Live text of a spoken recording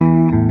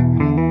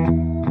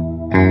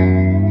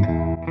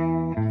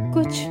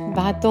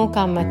बातों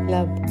का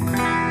मतलब,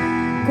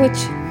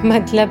 कुछ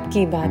मतलब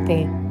की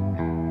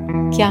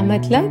बातें। क्या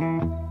मतलब?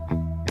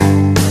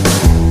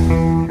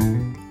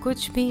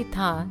 कुछ भी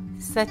था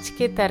सच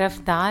के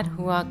तरफदार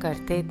हुआ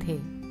करते थे।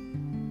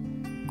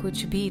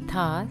 कुछ भी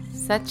था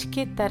सच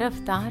के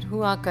तरफदार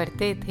हुआ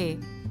करते थे।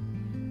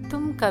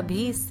 तुम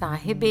कभी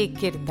साहिबे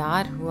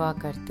किरदार हुआ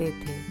करते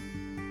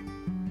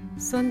थे।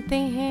 सुनते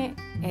हैं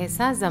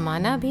ऐसा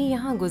जमाना भी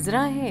यहाँ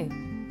गुजरा है।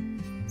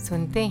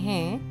 सुनते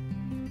हैं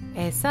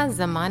ऐसा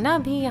जमाना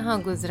भी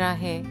यहाँ गुजरा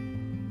है।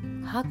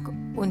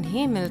 हक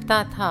उन्हें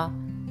मिलता था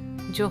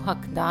जो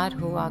हकदार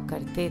हुआ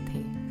करते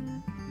थे।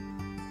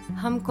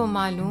 हमको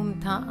मालूम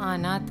था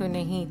आना तो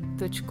नहीं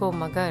तुझको,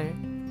 मगर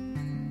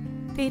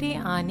तेरे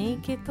आने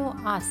के तो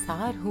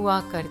आसार हुआ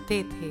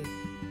करते थे।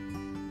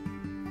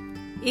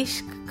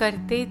 इश्क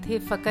करते थे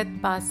फकत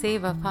पासे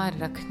वफा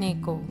रखने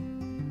को।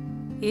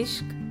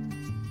 इश्क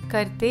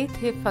करते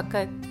थे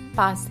फकत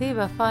पासे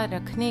वफा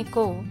रखने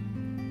को।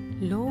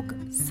 लोग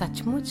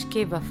सचमुच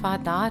के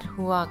वफादार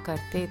हुआ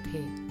करते थे।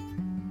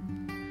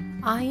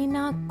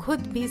 आईना खुद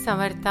भी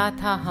संवरता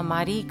था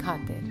हमारी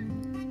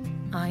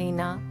खातिर।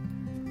 आईना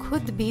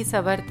खुद भी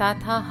संवरता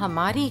था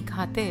हमारी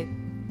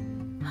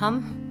खातिर। हम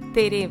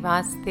तेरे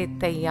वास्ते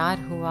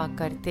तैयार हुआ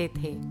करते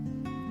थे।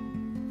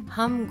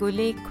 हम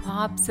गुले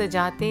ख्वाब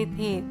सजाते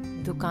थे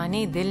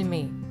दुकानें दिल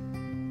में।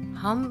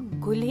 हम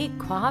गुले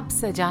ख्वाब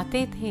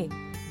सजाते थे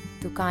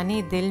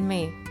दुकानें दिल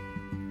में,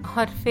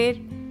 और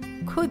फिर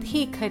खुद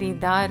ही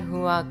खरीदार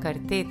हुआ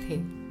करते थे।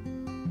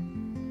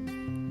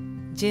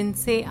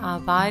 जिनसे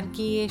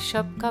आवारगी ये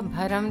शब का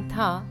भरम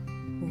था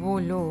वो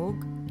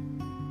लोग,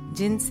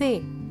 जिनसे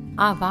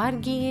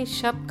आवारगी ये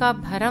शब का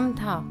भरम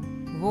था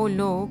वो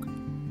लोग,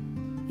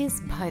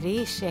 इस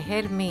भरे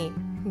शहर में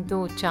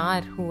दो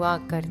चार हुआ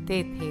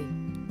करते थे।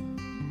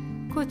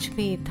 कुछ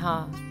भी था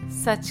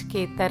सच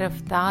के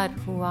तरफदार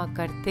हुआ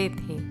करते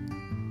थे।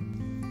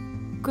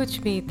 कुछ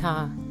भी था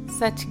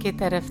सच के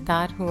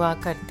तरफदार हुआ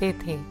करते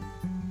थे।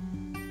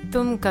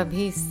 तुम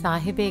कभी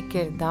साहिबे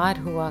किरदार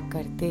हुआ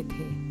करते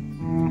थे।